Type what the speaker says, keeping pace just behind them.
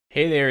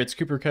Hey there, it's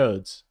Cooper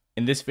Codes.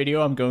 In this video,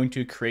 I'm going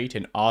to create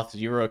an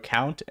Auth0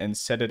 account and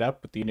set it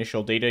up with the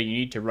initial data you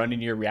need to run in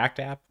your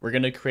React app. We're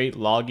going to create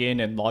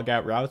login and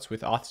logout routes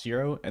with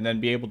Auth0 and then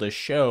be able to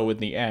show in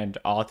the end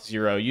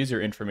Auth0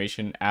 user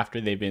information after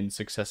they've been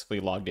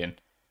successfully logged in.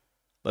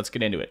 Let's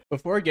get into it.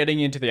 Before getting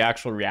into the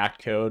actual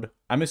React code,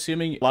 I'm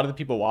assuming a lot of the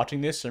people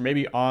watching this are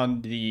maybe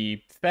on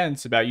the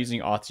fence about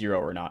using Auth0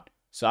 or not.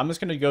 So I'm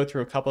just going to go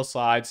through a couple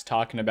slides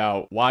talking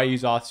about why I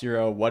use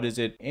Auth0, what is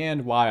it,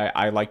 and why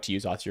I like to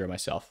use Auth0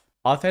 myself.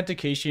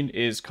 Authentication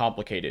is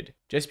complicated.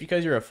 Just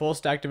because you're a full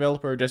stack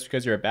developer, just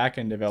because you're a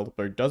backend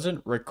developer,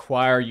 doesn't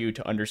require you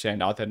to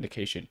understand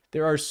authentication.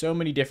 There are so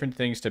many different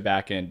things to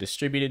backend,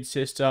 distributed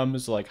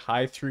systems, like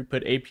high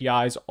throughput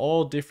APIs,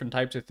 all different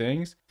types of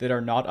things that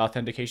are not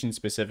authentication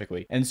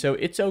specifically. And so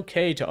it's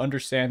okay to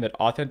understand that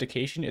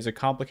authentication is a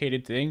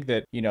complicated thing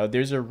that,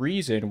 there's a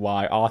reason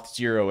why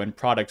Auth0 and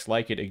products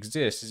like it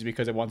exist is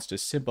because it wants to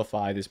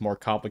simplify this more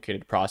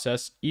complicated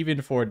process,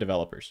 even for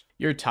developers.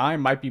 Your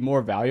time might be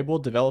more valuable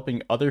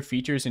developing other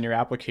features in your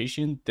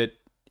application that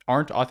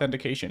aren't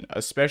authentication,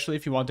 especially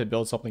if you want to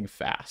build something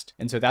fast.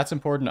 And so that's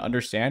important to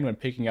understand when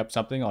picking up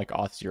something like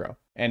Auth0.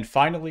 And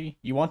finally,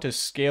 you want a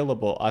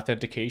scalable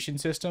authentication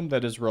system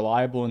that is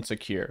reliable and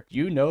secure.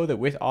 You know that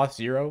with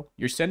Auth0,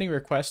 you're sending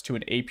requests to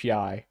an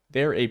API,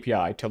 their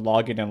API, to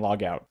log in and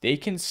log out. They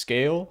can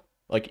scale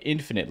like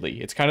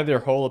infinitely. It's kind of their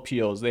whole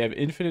appeal is they have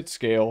infinite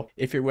scale.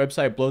 If your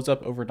website blows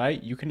up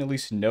overnight, you can at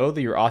least know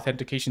that your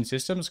authentication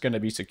system is going to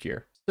be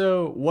secure.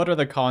 So what are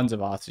the cons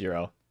of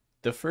Auth0?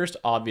 The first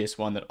obvious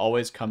one that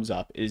always comes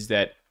up is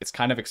that it's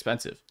kind of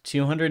expensive.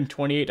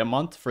 $228 a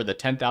month for the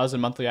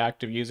 10,000 monthly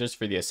active users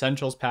for the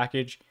Essentials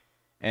package.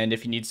 And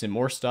if you need some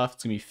more stuff,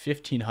 it's gonna be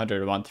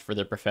 $1,500 a month for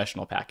the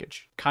professional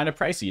package. Kind of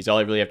pricey is all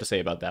I really have to say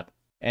about that.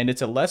 And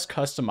it's a less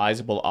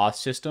customizable auth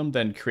system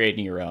than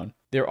creating your own.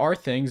 There are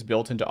things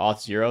built into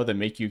Auth0 that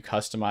make you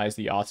customize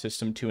the auth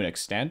system to an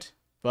extent,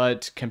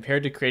 but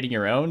compared to creating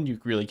your own, you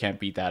really can't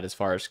beat that as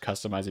far as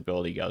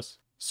customizability goes.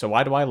 So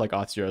why do I like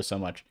Auth0 so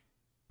much?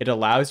 It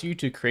allows you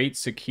to create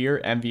secure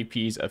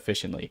MVPs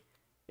efficiently.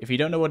 If you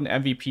don't know what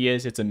an MVP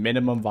is, it's a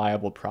minimum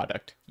viable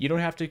product. You don't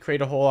have to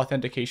create a whole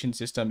authentication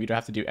system. You don't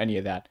have to do any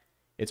of that.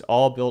 It's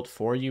all built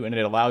for you, and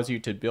it allows you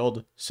to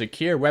build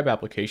secure web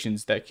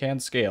applications that can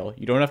scale.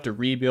 You don't have to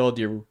rebuild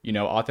your,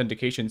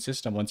 authentication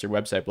system once your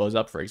website blows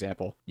up, for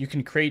example. You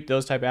can create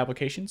those type of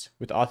applications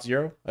with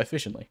Auth0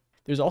 efficiently.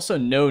 There's also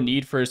no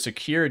need for a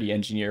security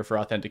engineer for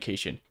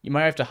authentication. You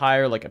might have to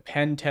hire like a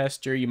pen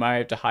tester. You might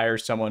have to hire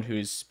someone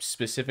who's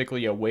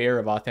specifically aware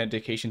of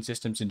authentication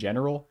systems in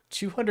general.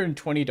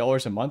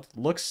 $220 a month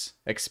looks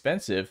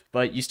expensive,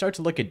 but you start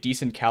to look at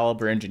decent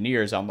caliber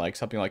engineers on like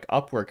something like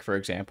Upwork, for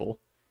example.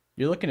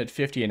 You're looking at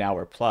 $50 an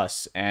hour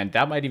plus, and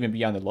that might even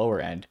be on the lower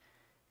end.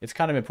 It's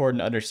kind of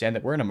important to understand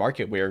that we're in a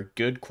market where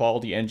good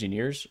quality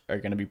engineers are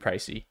going to be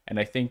pricey. And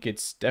I think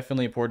it's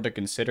definitely important to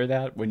consider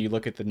that when you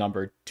look at the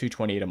number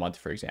 $228 a month,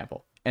 for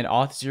example. And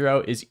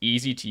Auth0 is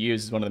easy to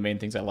use is one of the main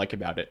things I like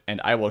about it.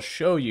 And I will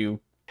show you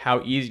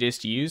how easy it is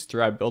to use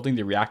throughout building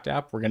the React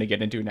app we're going to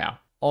get into now.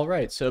 All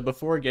right, so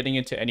before getting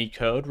into any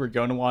code, we're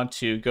going to want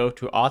to go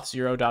to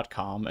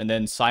auth0.com and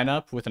then sign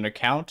up with an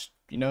account,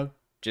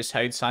 just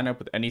how you'd sign up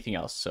with anything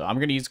else. So I'm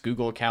going to use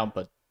Google account,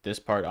 but this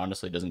part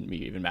honestly doesn't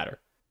even matter.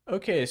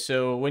 Okay,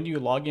 so when you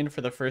log in for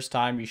the first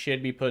time, you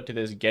should be put to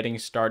this getting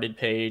started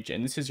page,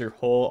 and this is your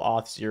whole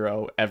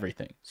Auth0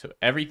 everything. So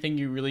everything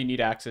you really need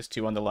access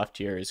to on the left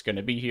here is going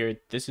to be here.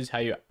 This is how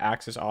you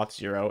access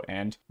Auth0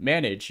 and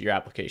manage your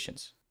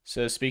applications.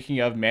 So speaking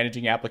of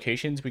managing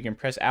applications, we can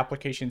press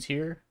applications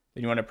here.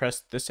 Then you want to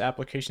press this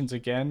applications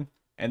again,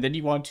 and then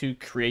you want to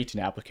create an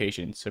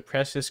application. So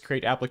press this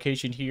create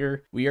application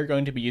here. We are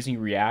going to be using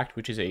React,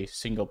 which is a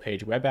single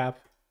page web app.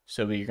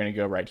 So you're going to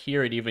go right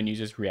here. It even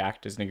uses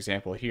React as an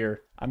example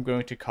here. I'm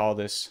going to call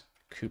this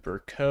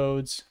Cooper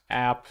Codes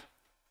app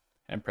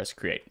and press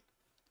create.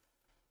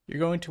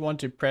 You're going to want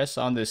to press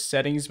on this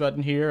settings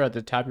button here at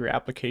the top of your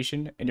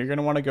application, and you're going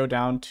to want to go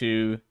down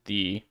to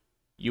the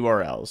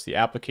URLs, the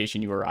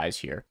application URIs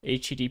here.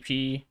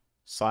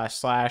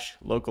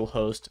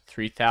 http://localhost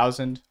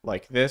 3000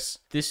 like this.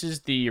 This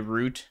is the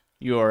root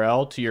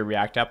URL to your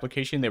React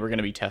application that we're going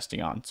to be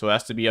testing on. So it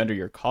has to be under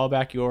your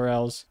callback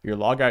URLs, your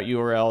logout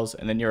URLs,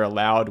 and then your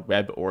allowed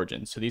web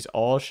origin. So these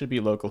all should be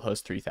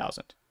localhost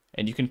 3000.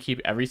 And you can keep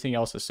everything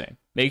else the same.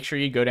 Make sure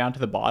you go down to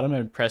the bottom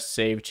and press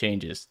save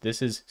changes.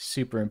 This is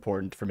super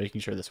important for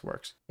making sure this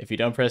works. If you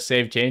don't press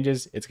save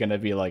changes, it's going to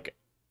be like,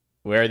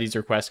 where are these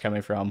requests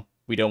coming from?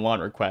 We don't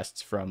want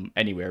requests from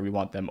anywhere. We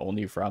want them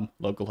only from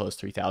localhost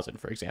 3000,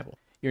 for example.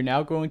 You're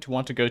now going to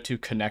want to go to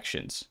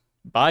connections.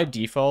 By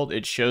default,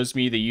 it shows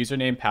me the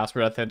username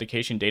password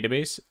authentication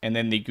database and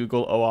then the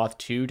Google OAuth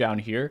 2 down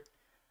here.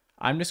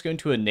 I'm just going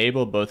to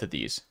enable both of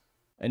these.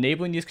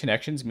 Enabling these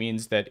connections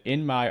means that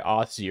in my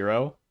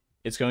Auth0,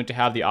 it's going to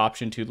have the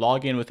option to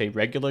log in with a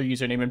regular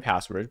username and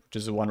password, which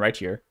is the one right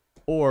here,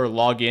 or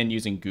log in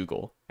using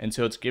Google. And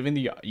so it's giving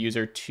the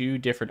user two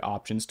different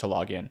options to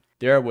log in.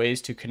 There are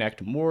ways to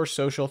connect more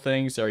social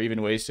things. There are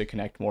even ways to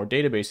connect more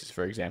databases,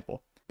 for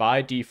example.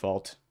 By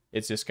default,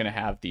 it's just going to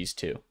have these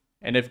two.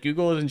 And if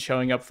Google isn't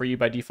showing up for you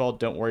by default,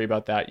 don't worry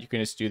about that. You can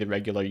just do the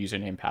regular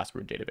username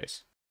password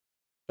database.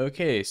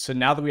 Okay, so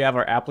now that we have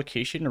our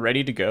application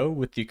ready to go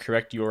with the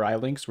correct URI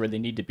links where they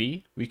need to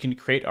be, we can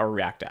create our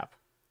React app.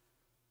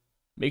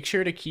 Make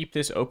sure to keep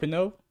this open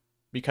though,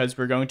 because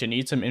we're going to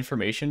need some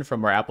information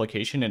from our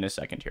application in a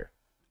second here.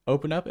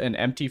 Open up an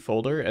empty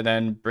folder and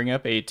then bring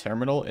up a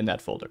terminal in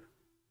that folder.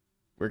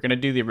 We're going to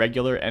do the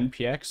regular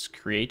npx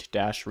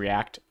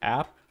create-react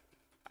app.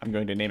 I'm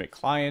going to name it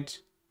client.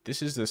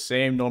 This is the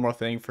same normal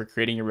thing for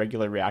creating a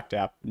regular React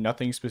app,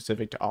 nothing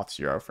specific to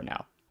Auth0 for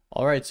now.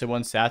 Alright, so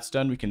once that's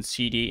done, we can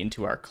cd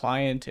into our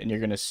client, and you're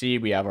going to see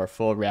we have our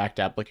full React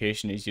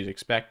application as you'd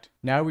expect.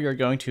 Now we are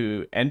going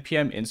to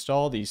npm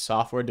install the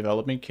software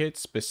development kit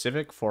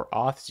specific for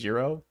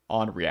Auth0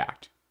 on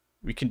React.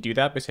 We can do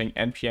that by saying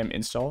npm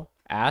install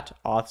at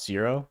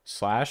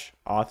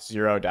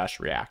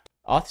auth0/auth0-react.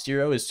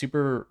 Auth0 is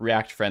super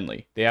React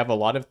friendly. They have a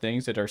lot of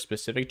things that are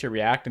specific to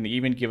React, and they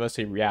even give us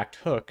a React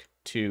hook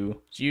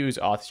to use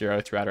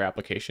Auth0 throughout our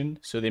application,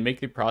 so they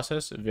make the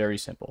process very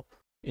simple.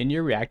 In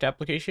your React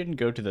application,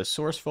 go to the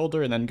source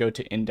folder and then go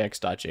to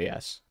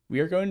index.js.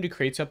 We are going to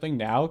create something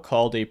now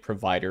called a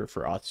provider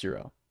for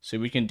Auth0. So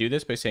we can do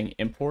this by saying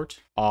import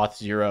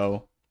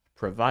Auth0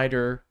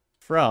 Provider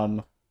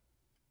from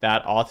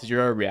that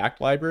Auth0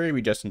 React library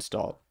we just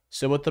installed.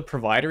 So what the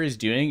provider is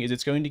doing is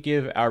it's going to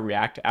give our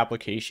React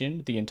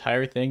application, the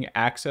entire thing,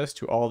 access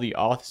to all the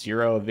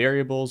Auth0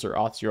 variables or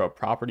Auth0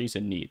 properties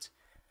it needs.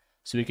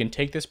 So we can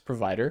take this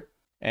provider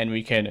and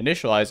we can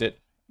initialize it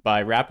by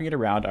wrapping it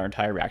around our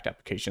entire React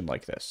application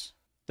like this.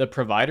 The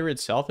provider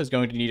itself is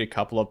going to need a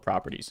couple of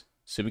properties.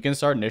 So we can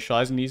start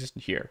initializing these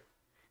here.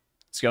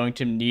 It's going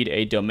to need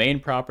a domain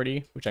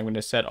property, which I'm going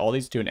to set all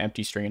these to an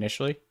empty string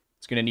initially.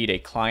 It's going to need a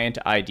client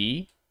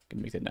ID. I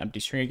can make that an empty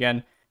string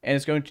again. And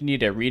it's going to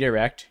need a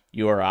redirect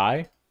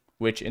URI,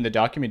 which in the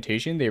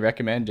documentation, they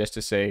recommend just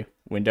to say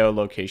window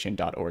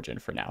location.origin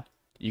for now.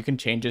 You can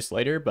change this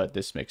later, but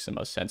this makes the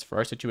most sense for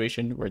our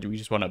situation where we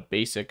just want a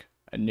basic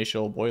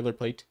initial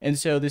boilerplate. And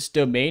so this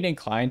domain and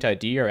client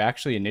ID are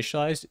actually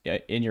initialized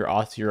in your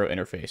Auth0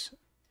 interface.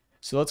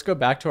 So let's go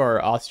back to our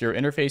Auth0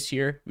 interface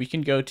here. We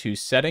can go to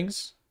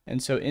settings.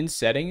 And so in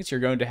settings, you're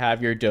going to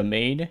have your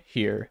domain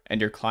here and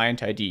your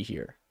client ID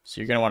here. So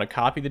you're going to want to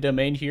copy the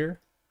domain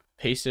here,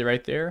 paste it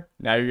right there.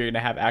 Now you're going to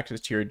have access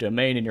to your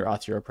domain in your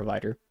Auth0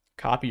 provider.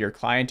 Copy your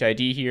client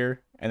ID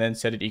here and then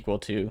set it equal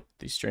to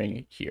the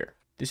string here.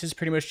 This is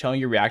pretty much telling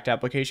your React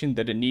application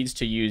that it needs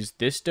to use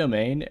this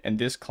domain and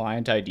this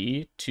client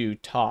ID to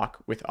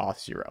talk with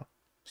Auth0.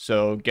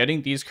 So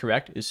getting these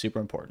correct is super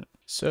important.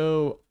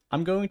 So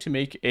I'm going to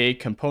make a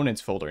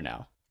components folder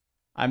now.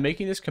 I'm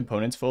making this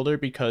components folder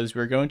because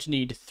we're going to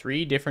need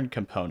 3 different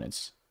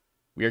components.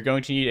 We are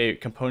going to need a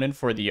component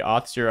for the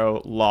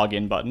Auth0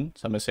 login button.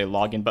 So I'm going to say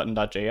login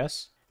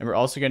button.js. And we're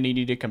also going to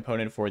need a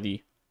component for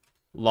the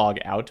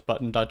logout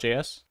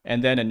button.js.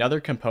 And then another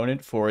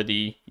component for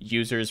the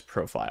user's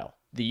profile.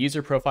 The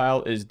user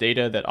profile is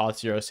data that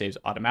Auth0 saves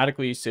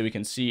automatically so we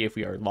can see if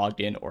we are logged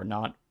in or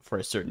not for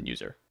a certain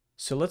user.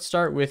 So let's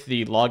start with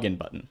the login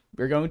button.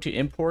 We're going to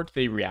import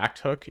the React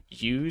hook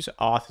use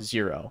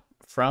Auth0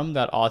 from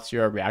that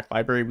Auth0 React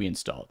library we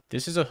installed.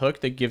 This is a hook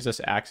that gives us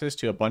access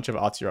to a bunch of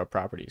Auth0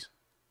 properties.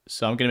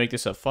 So I'm going to make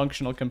this a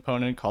functional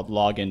component called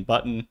login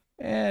button.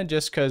 And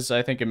just because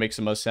I think it makes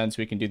the most sense,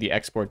 we can do the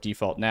export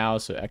default now.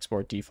 So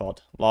export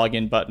default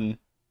login button.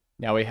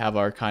 Now we have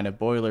our kind of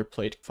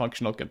boilerplate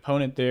functional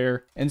component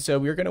there. And so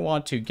we're going to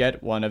want to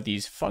get one of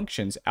these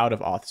functions out of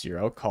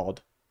Auth0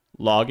 called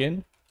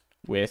login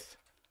with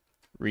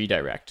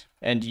redirect.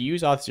 And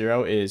use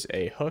Auth0 is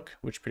a hook,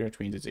 which pretty much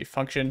means it's a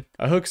function.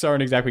 Hooks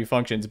aren't exactly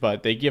functions,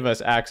 but they give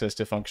us access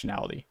to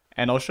functionality.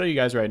 And I'll show you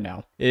guys right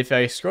now. If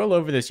I scroll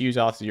over this use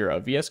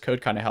Auth0, VS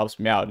Code kind of helps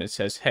me out and it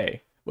says,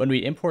 hey, when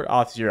we import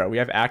Auth0, we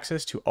have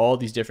access to all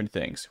these different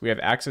things. We have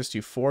access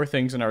to 4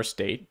 things in our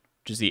state,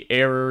 which is the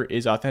error,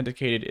 is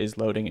authenticated, is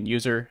loading, and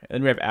user. And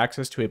then we have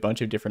access to a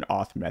bunch of different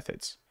auth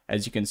methods,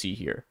 as you can see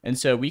here. And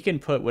so we can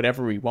put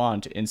whatever we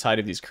want inside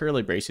of these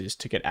curly braces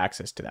to get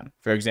access to them.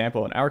 For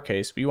example, in our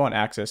case, we want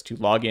access to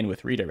login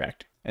with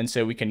redirect. And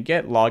so we can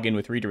get login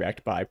with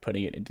redirect by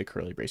putting it into the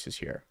curly braces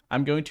here.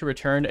 I'm going to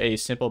return a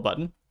simple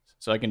button.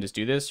 So I can just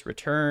do this,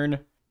 return,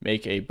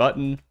 make a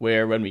button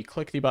where when we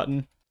click the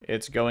button,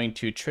 it's going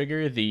to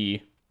trigger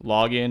the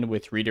login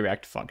with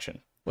redirect function.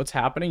 What's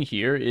happening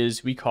here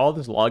is we call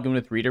this login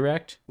with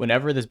redirect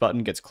whenever this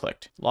button gets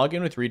clicked.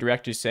 Login with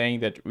redirect is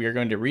saying that we are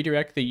going to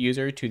redirect the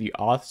user to the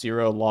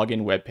Auth0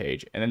 login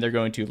webpage, and then they're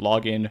going to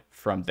log in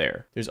from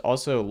there. There's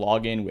also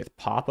login with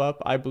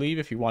pop-up, I believe,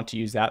 if you want to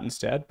use that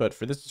instead, but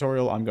for this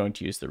tutorial, I'm going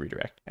to use the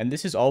redirect. And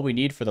this is all we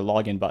need for the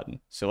login button.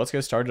 So let's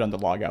get started on the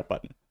logout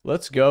button.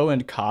 Let's go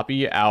and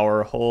copy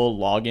our whole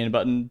login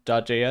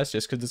button.js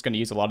just because it's going to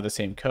use a lot of the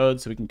same code.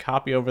 So we can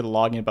copy over the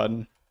login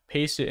button,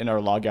 paste it in our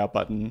logout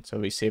button so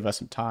we save us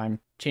some time.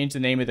 Change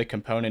the name of the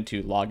component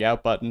to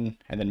logout button,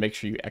 and then make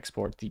sure you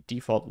export the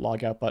default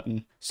logout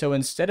button. So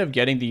instead of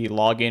getting the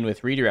login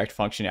with redirect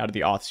function out of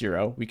the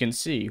Auth0, we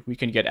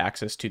can get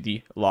access to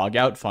the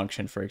logout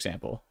function, for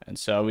example. And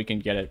so we can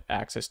get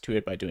access to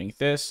it by doing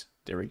this.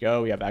 There we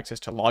go. We have access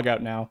to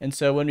logout now. And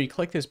so when we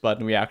click this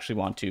button, we actually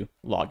want to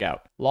log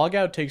out.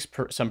 Logout takes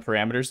some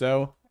parameters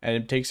though, and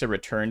it takes a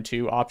return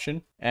to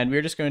option. And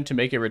we're just going to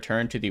make it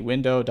return to the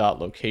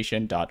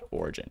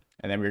window.location.origin.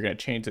 And then we're going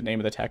to change the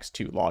name of the text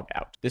to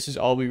logout. This is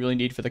all we really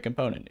need for the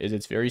component.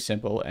 It's very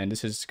simple. And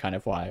this is kind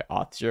of why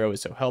Auth0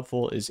 is so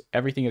helpful, is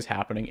everything is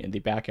happening in the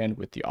backend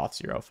with the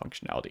Auth0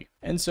 functionality.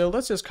 And so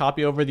let's just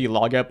copy over the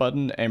logout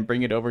button and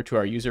bring it over to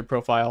our user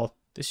profile.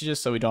 This is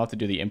just so we don't have to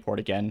do the import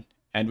again.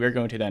 And we're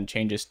going to then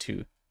change this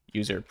to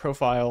user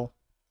profile,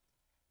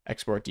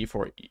 export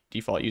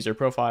default user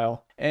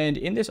profile. And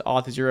in this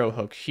Auth0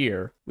 hook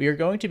here, we are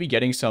going to be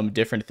getting some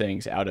different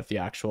things out of the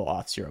actual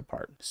Auth0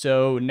 part.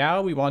 So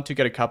now we want to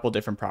get a couple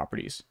different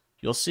properties.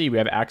 You'll see we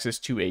have access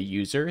to a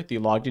user, the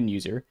logged in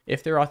user,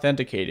 if they're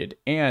authenticated,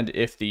 and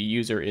if the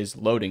user is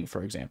loading,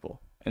 for example.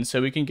 And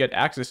so we can get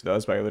access to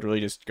those by literally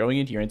just going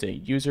in here and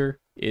saying user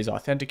is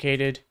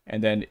authenticated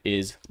and then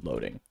is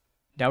loading.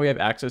 Now we have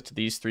access to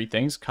these three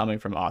things coming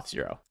from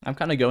Auth0. I'm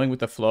kind of going with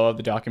the flow of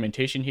the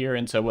documentation here.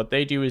 And so what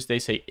they do is they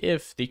say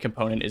if the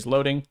component is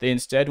loading, they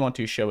instead want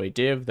to show a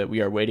div that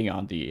we are waiting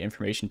on the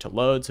information to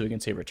load. So we can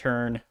say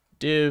return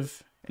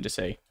div and just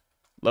say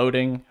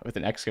loading with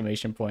an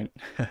exclamation point.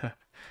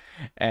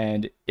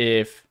 And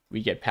if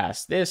we get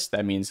past this,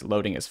 that means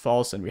loading is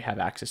false and we have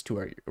access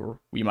to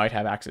we might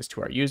have access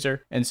to our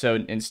user. And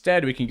so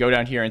instead we can go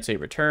down here and say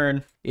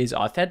return is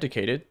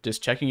authenticated,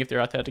 just checking if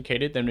they're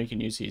authenticated. Then we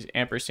can use these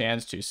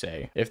ampersands to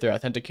say if they're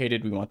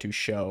authenticated, we want to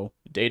show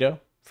data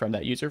from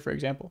that user, for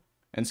example.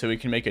 And so we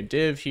can make a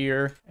div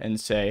here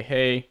and say,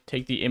 hey,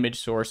 take the image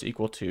source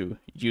equal to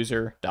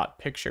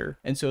user.picture.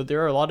 And so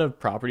there are a lot of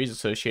properties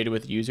associated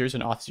with users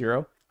in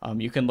Auth0.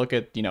 You can look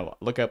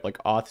up like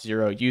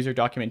Auth0 user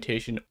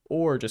documentation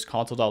or just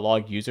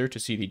console.log user to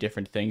see the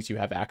different things you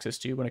have access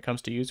to when it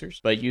comes to users.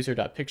 But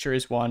user.picture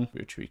is one,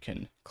 which we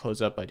can close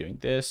up by doing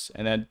this.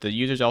 And then the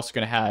user is also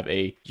going to have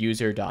a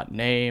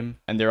user.name,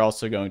 and they're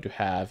also going to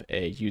have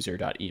a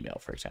user.email,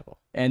 for example.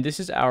 And this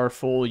is our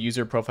full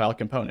user profile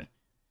component.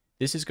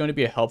 This is going to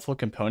be a helpful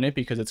component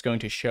because it's going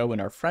to show in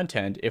our front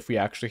end if we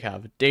actually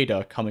have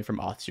data coming from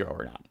Auth0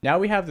 or not. Now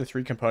we have the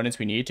three components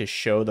we need to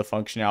show the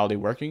functionality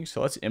working.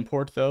 So let's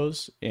import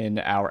those in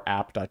our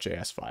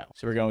app.js file.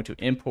 So we're going to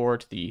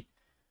import the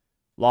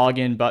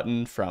login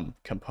button from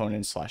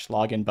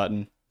component/login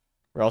button.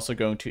 We're also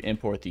going to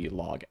import the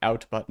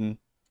logout button.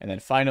 And then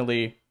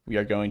finally, we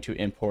are going to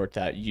import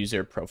that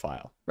user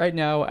profile. Right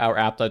now, our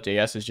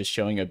app.js is just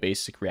showing a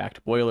basic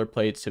React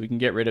boilerplate, so we can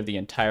get rid of the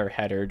entire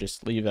header,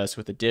 just leave us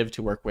with a div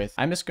to work with.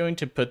 I'm just going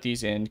to put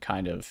these in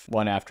kind of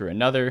one after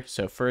another.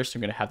 So first,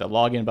 I'm going to have the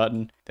login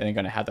button, then I'm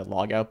going to have the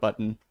logout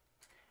button,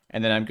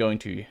 and then I'm going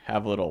to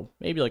have a little,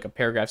 maybe like a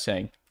paragraph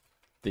saying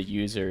the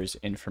user's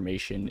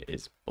information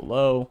is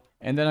below.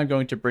 And then I'm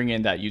going to bring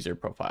in that user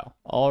profile.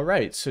 All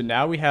right, so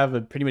now we have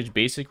a pretty much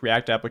basic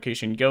React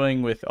application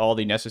going with all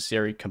the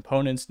necessary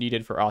components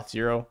needed for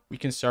Auth0. We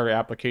can start our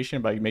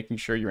application by making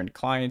sure you're in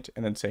client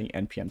and then saying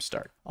npm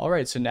start. All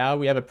right, so now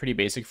we have a pretty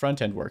basic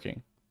front end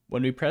working.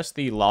 When we press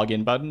the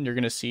login button, you're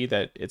going to see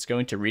that it's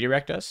going to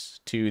redirect us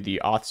to the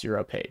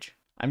Auth0 page.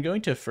 I'm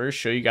going to first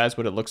show you guys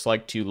what it looks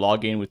like to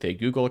log in with a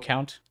Google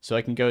account. So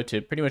I can go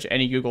to pretty much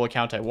any Google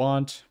account I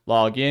want,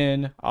 log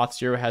in.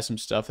 Auth0 has some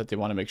stuff that they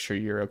want to make sure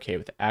you're okay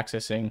with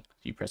accessing.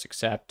 You press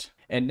accept.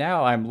 And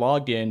now I'm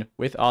logged in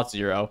with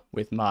Auth0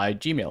 with my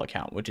Gmail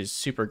account, which is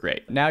super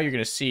great. Now you're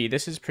going to see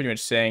this is pretty much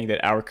saying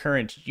that our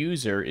current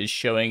user is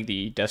showing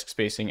the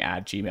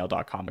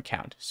deskspacing@gmail.com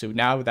account. So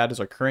now that is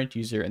our current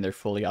user and they're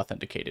fully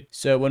authenticated.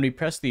 So when we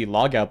press the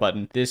logout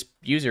button, this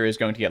user is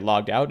going to get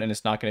logged out and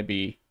it's not going to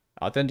be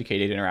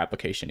authenticated in our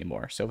application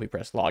anymore. So if we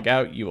press log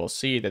out, you will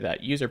see that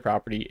that user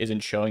property isn't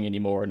showing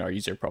anymore in our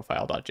user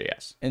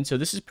profile.js. And so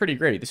this is pretty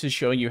great. This is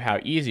showing you how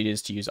easy it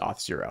is to use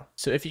Auth0.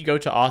 So if you go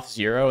to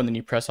Auth0 and then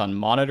you press on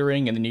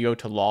monitoring and then you go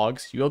to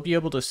logs, you'll be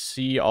able to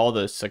see all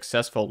the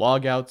successful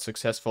logouts,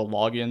 successful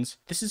logins.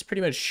 This is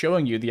pretty much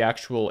showing you the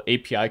actual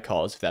API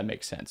calls, if that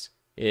makes sense.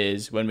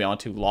 Is when we want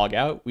to log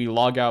out, we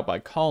log out by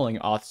calling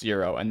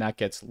Auth0 and that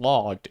gets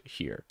logged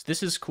here. So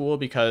this is cool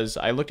because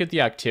I looked at the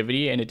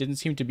activity and it didn't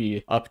seem to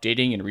be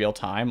updating in real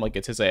time. Like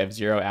it says I have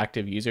 0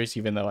 active users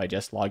even though I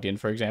just logged in,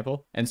 for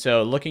example. And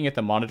so looking at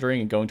the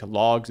monitoring and going to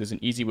logs is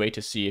an easy way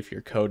to see if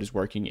your code is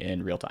working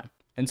in real time.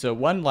 And so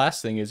one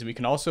last thing is we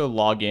can also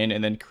log in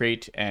and then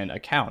create an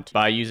account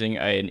by using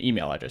an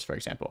email address, for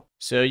example.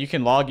 So you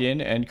can log in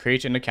and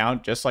create an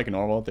account just like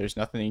normal. There's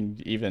nothing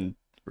even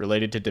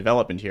related to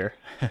development here.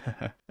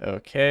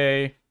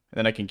 Okay, and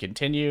then I can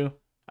continue.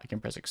 I can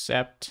press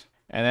accept,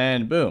 and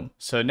then boom.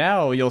 So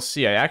now you'll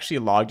see I actually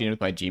logged in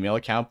with my Gmail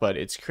account, but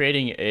it's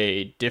creating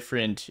a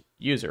different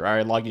user.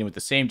 I logged in with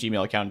the same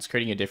Gmail account, it's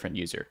creating a different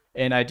user.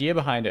 An idea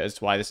behind it as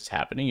to why this is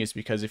happening is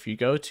because if you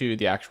go to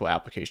the actual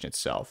application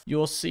itself, you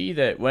will see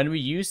that when we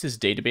use this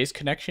database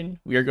connection,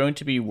 we are going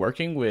to be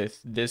working with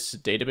this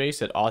database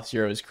that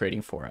Auth0 is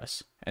creating for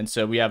us. And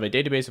so we have a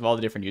database of all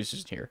the different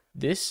users in here.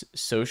 This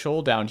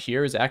social down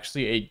here is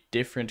actually a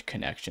different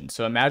connection.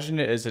 So imagine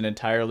it as an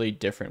entirely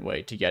different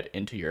way to get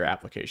into your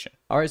application.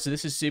 All right, so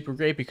this is super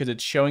great because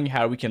it's showing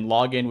how we can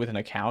log in with an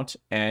account,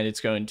 and it's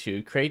going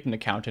to create an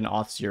account in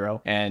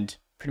Auth0 and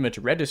pretty much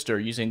register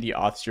using the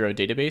Auth0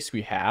 database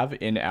we have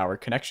in our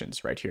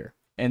connections right here.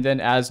 And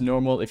then as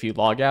normal, if you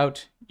log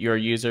out, your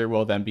user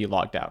will then be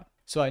logged out.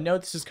 So I know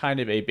this is kind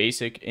of a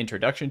basic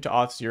introduction to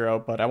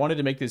Auth0, but I wanted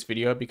to make this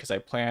video because I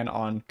plan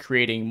on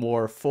creating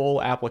more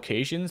full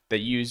applications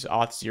that use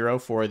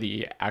Auth0 for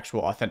the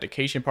actual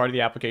authentication part of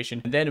the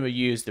application. And then we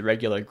use the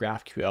regular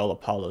GraphQL,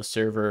 Apollo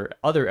server,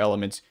 other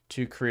elements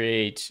to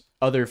create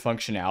other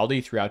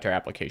functionality throughout our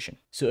application.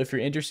 So if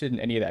you're interested in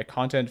any of that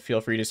content,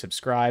 feel free to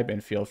subscribe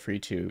and feel free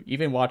to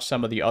even watch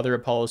some of the other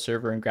Apollo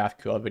server and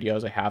GraphQL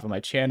videos I have on my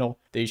channel.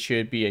 They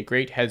should be a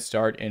great head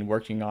start in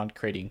working on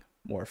creating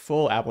more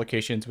full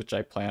applications, which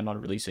I plan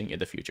on releasing in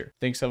the future.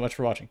 Thanks so much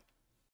for watching.